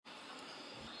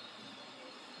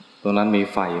ตรงนั้นมี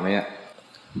ไฟไหมอ่ะ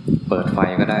เปิดไฟ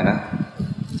ก็ได้นะ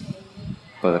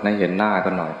เปิดให้เห็นหน้ากั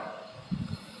นหน่อย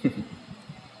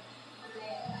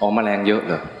อ๋อแมลงเยอะเ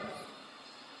หรอ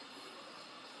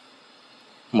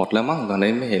หมดแล้วมั้งตอน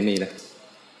นี้ไม่เห็นมีเลย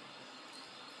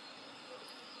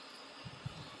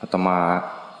อาตมา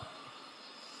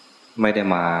ไม่ได้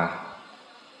มา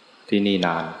ที่นี่น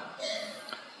าน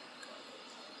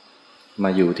มา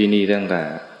อยู่ที่นี่ตั้งแต่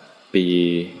ปี36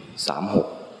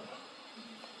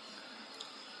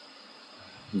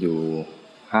อยู่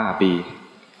5 ปี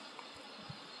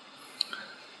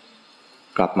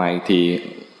กลับมาอีกที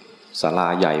ศาลา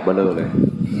ใหญ่เบ้อเร่อเลย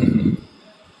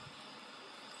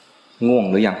ง่วง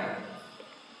หรือยัง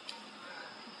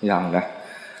นะ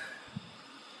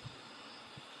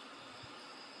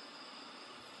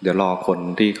เดี๋ยวรอคน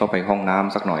ที่เข้าไปห้องน้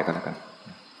ำสักหน่อยก็แล้วกัน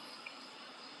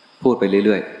พูดไปเ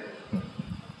รื่อยๆ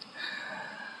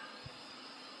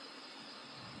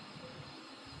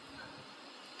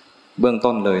เบื้อง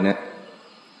ต้นเลยเนี่ย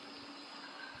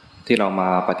ที่เรามา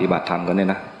ปฏิบัติธรรมกันเนี่ย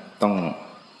นะต้อง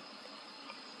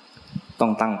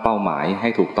ตั้งเป้าหมายให้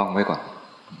ถูกต้องไว้ก่อน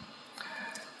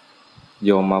โ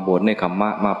ยมมาบวชในคัมมะ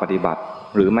มาปฏิบัติ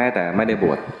หรือแม้แต่ไม่ได้บ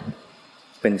วช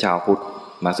เป็นชาวพุทธ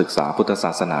มาศึกษาพุทธศ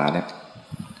าสนาเนี่ย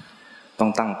ต้อ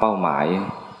งตั้งเป้าหมาย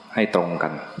ให้ตรงกั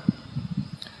น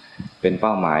เป็นเ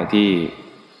ป้าหมายที่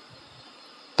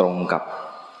ตรงกับ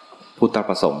พุทธป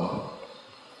ระสงค์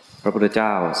พระพุทธเจ้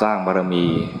าสร้างบารมี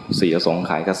4 อสงไ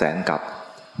ขยกแสนกับ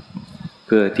เ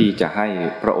พื่อที่จะให้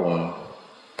พระองค์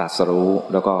ตรัสรู้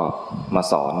แล้วก็มา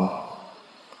สอน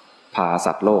พา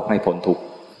สัตว์โลกให้พ้นทุกข์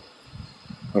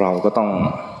เราก็ต้อง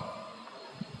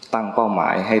ตั้งเป้าหมา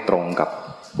ยให้ตรงกับ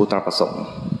พุทธประสงค์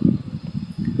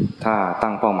ถ้า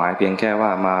ตั้งเป้าหมายเพียงแค่ว่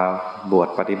ามาบวช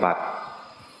ปฏิบัติ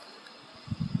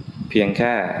เพียงแ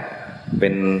ค่เป็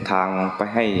นทางไป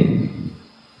ให้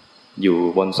อยู่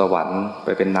บนสวรรค์ไป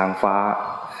เป็นนางฟ้า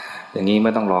อย่างนี้ไ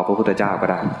ม่ต้องรอพระพุทธเจ้าก็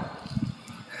ได้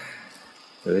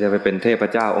หรือจะไปเป็นเทพ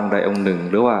เจ้าองค์ใดองค์หนึ่ง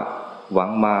หรือว่าหวัง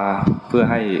มาเพื่อ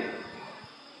ให้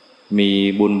มี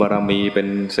บุญบารมีเป็น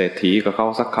เศรษฐีกับเขา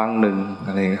สักครั้งหนึ่งอ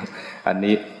ะไรอัน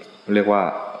นี้เรียกว่า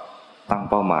ตั้ง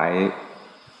เป้าหมาย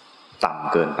ต่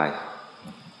ำเกินไป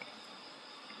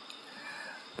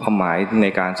เป้าหมายใน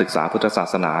การศึกษาพุทธศา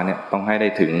สนาเนี่ยต้องให้ได้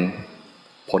ถึง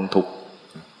พ้นทุกข์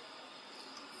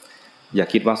อย่า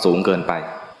คิดว่าสูงเกินไป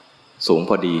สูง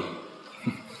พอดี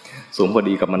สูงพอ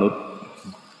ดีกับมนุษย์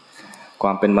คว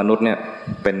ามเป็นมนุษย์เนี่ย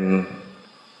เ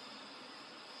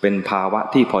ป็นภาวะ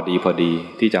ที่พอดี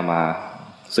ที่จะมา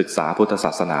ศึกษาพุทธศ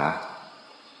าสนา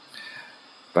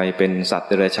ไปเป็นสัตว์เ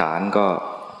ดรัจฉานก็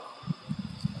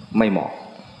ไม่เหมาะ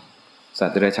สัต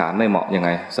ว์เดรัจฉานไม่เหมาะยังไง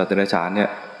สัตว์เดรัจฉานเนี่ย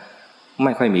ไ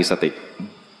ม่ค่อยมีสติ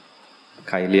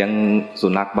ใครเลี้ยงสุ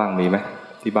นัขบ้างมีไหม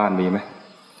ที่บ้านมีไหม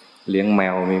เลี้ยงแม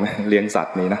วมีไหมเลี้ยงสัต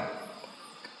ว์มีนะ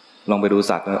ลองไปดู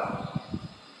สัตว์นะ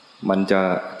มันจะ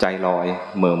ใจลอย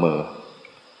เม่อ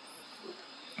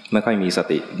ไม่ค่อยมีส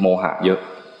ติโมหะเยอะ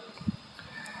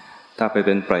ถ้าไปเ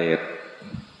ป็นเปรต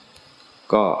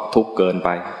ก็ทุกข์เกินไป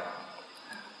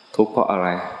ทุกข์เพราะอะไร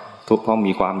ทุกข์เพราะ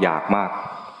มีความอยากมาก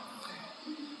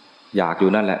อยากอ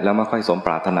ยู่นั่นแหละแล้วไม่ค่อยสมป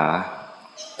รารถนา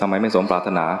ทำไมไม่สมปรารถ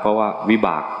นาเพราะว่าวิบ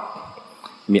าก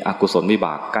มีอกุศลวิบ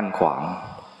ากกั้นขวาง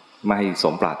ไม่ให้ส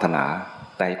มปรารถนา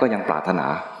แต่ก็ยังปรารถนา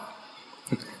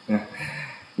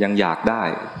ยังอยากได้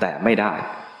แต่ไม่ได้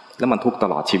แล้วมันทุกข์ต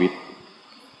ลอดชีวิต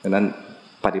ดังนั้น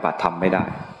ปฏิบัติธรรมไม่ได้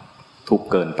ทุกข์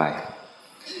เกินไป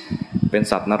เป็น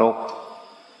สัตว์นรก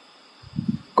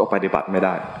ก็ปฏิบัติไม่ไ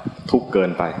ด้ทุกข์เกิ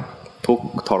นไปทุกข์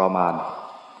ทรมาน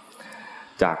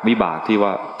จากวิบากที่ว่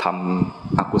าท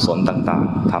ำอกุศลต่าง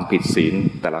ๆทำผิดศีล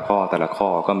แต่ละข้อ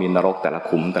ก็มีนรกแต่ละ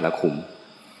ขุม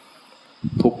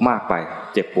ทุกข์มากไป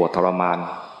เจ็บปวดทรมาน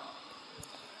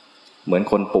เหมือน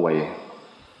คนป่วย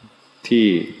ที่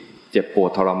เจ็บปวด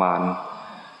ทรมาน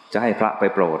จะให้พระไป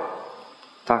โปรด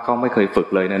ถ้าเขาไม่เคยฝึก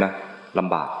เลยเนี่ยนะล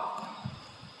ำบาก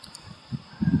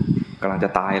กำลังจะ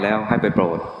ตายแล้วให้ไปโปร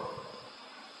ด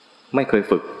ไม่เคย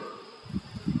ฝึก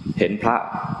เห็นพ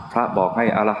ระบอกให้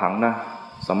อรหังนะ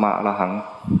สัมมาอรหัง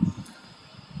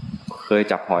เคย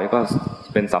จับหอยก็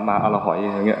เป็นสัมมาอรหอยอ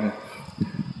ย่างเงี้ย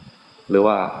หรือ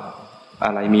ว่าอ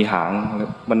ะไรมีหาง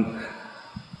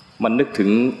มันนึกถึง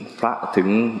พระถึง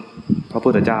พระพุ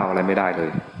ทธเจ้าอะไรไม่ได้เลย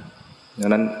ดัง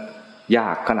นั้นยา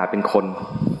กขนาดเป็นคน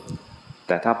แ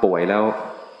ต่ถ้าป่วยแล้ว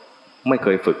ไม่เค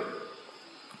ยฝึก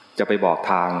จะไปบอก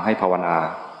ทางให้ภาวนา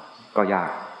ก็ยา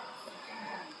ก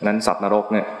นั้นสัตว์นรก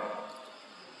เนี่ย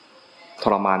ท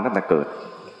รมานตั้งแต่เกิด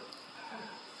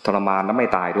ทรมานแล้วไม่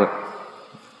ตายด้วย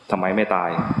ทำไมไม่ตาย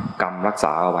กรรมรักษ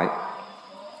าเอาไว้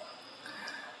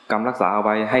กรรมรักษาเอาไ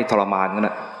ว้ให้ทรมานนั่นแห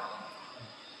ละ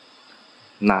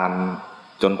นาน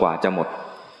จนกว่าจะหมด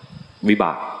วิบ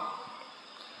าก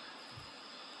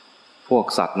พวก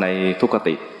สัตว์ในทุกข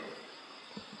ติ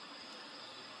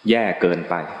แย่เกิน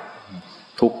ไป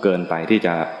ทุกข์เกินไปที่จ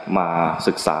ะมา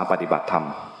ศึกษาปฏิบัติธรรม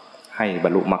ให้บ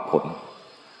รรลุมรรคผล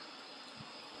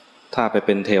ถ้าไปเ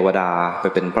ป็นเทวดาไป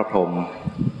เป็นพระพรหม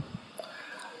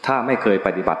ถ้าไม่เคยป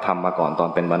ฏิบัติธรรมมาก่อนตอน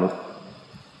เป็นมนุษย์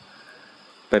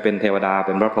ไปเป็นเทวดาเ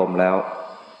ป็นพระพรหมแล้ว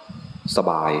ส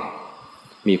บาย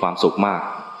มีความสุขมาก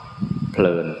เพ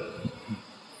ลิน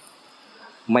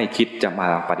ไม่คิดจะมา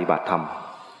ปฏิบัติธรรม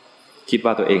คิด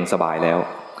ว่าตัวเองสบายแล้ว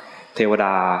เทวด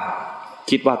า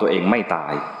คิดว่าตัวเองไม่ตา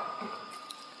ย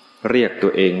เรียกตั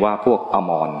วเองว่าพวกอ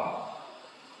มร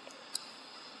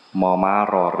มอม้า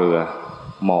รอเรือ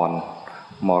มร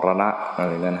มรณะอะไ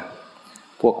รนั่นนะ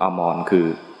พวกอมรคือ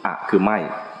คือไม่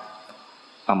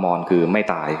อมรคือไม่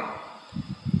ตาย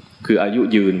คืออายุ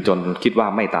ยืนจนคิดว่า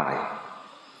ไม่ตาย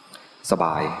สบ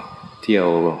ายเที่ยว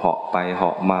เหาะไปเห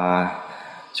าะมา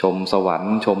ชมสวรร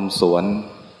ค์ชมสวน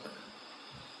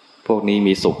พวกนี้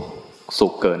มีสุ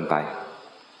ขเกินไป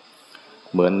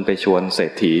เหมือนไปชวนเศร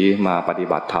ษฐีมาปฏิ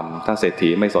บัติธรรมถ้าเศรษฐี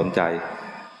ไม่สนใจ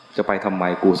จะไปทำไม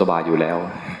กูสบายอยู่แล้ว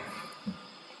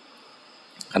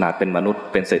ขนาดเป็นมนุษย์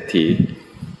เป็นเศรษฐี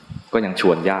ก็ยังช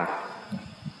วนยาก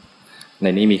ใน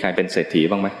นี้มีใครเป็นเศรษฐี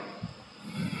บ้างไหม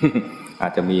อา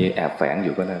จจะมีแอบแฝงอ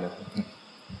ยู่ก็ได้นะ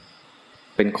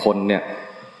เป็นคนเนี่ย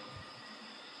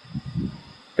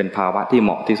เป็นภาวะที่เห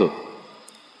มาะที่สุด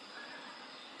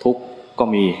ทุกข์ก็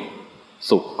มี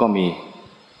สุขก็มี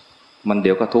มันเ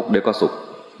ดี๋ยวก็ทุกข์เดี๋ยวก็สุข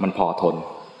มันพอทน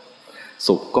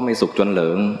สุขก็ไม่สุขจนเหลิ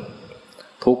ง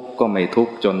ทุกข์ก็ไม่ทุก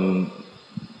ข์จน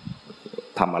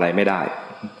ทำอะไรไม่ได้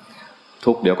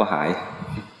ทุกข์เดี๋ยวก็หาย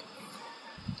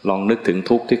ลองนึกถึง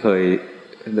ทุกข์ที่เคย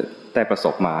ได้ประส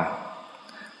บมา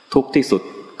ทุกข์ที่สุด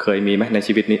เคยมีไหมใน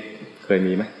ชีวิตนี้เคย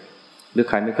มีไหมหรือ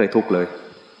ใครไม่เคยทุกข์เลย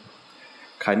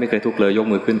ใครไม่เคยทุกข์เลยยก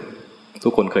มือขึ้นทุ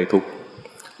กคนเคยทุกข์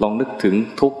ลองนึกถึง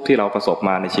ทุกข์ที่เราประสบม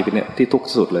าในชีวิตเนี่ยที่ทุกข์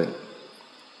ที่สุดเลย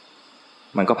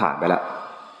มันก็ผ่านไปแล้ว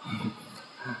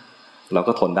เรา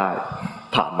ก็ทนได้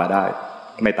ผ่านมาได้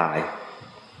ไม่ตาย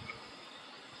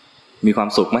มีความ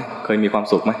สุขไหมเคยมีความ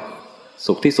สุขไหม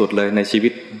สุขที่สุดเลยในชีวิ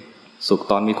ตสุข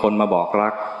ตอนมีคนมาบอกรั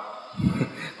ก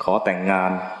ขอแต่งงา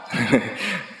น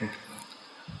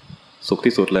สุข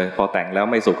ที่สุดเลยพอแต่งแล้ว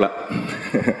ไม่สุขละ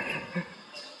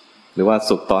หรือว่า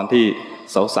สุขตอนที่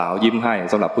สาวๆยิ้มให้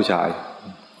สำหรับผู้ชาย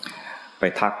ไป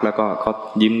ทักแล้วก็เขา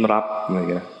ยิ้มรับอะไรอย่า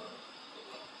งเงี้ย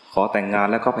ขอแต่งงาน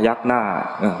แล้วก็พยักหน้า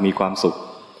มีความสุข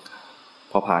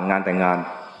พอผ่านงานแต่งงาน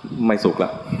ไม่สุขล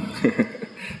ะ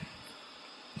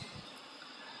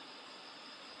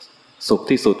สุข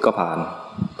ที่สุดก็ผ่าน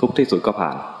ทุกข์ที่สุดก็ผ่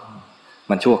าน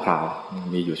มันชั่วคราว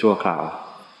มีอยู่ชั่วคราว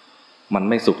มัน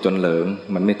ไม่สุขจนเหลิง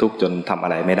มันไม่ทุกข์จนทำอะ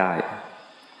ไรไม่ได้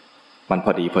มันพ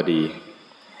อดี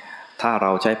ถ้าเร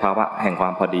าใช้ภาวะแห่งควา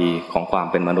มพอดีของความ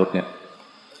เป็นมนุษย์เนี่ย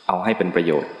เอาให้เป็นประโ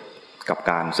ยชน์กับ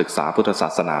การศึกษาพุทธศา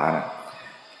สนา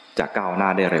จะก้าวหน้า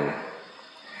ได้เร็ว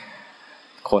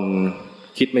คน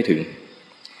คิดไม่ถึง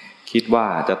คิดว่า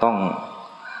จะต้อง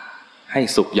ให้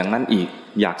สุขอย่างนั้นอีก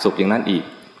อยากสุขอย่างนั้นอีก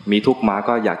มีทุกข์มา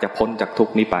ก็อยากจะพ้นจากทุก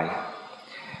ข์นี้ไป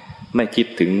ไม่คิด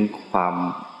ถึงค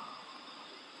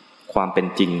วามเป็น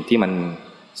จริงที่มัน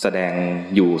แสดง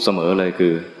อยู่เสมอเลยคื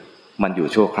อมันอยู่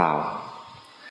ชั่วคราว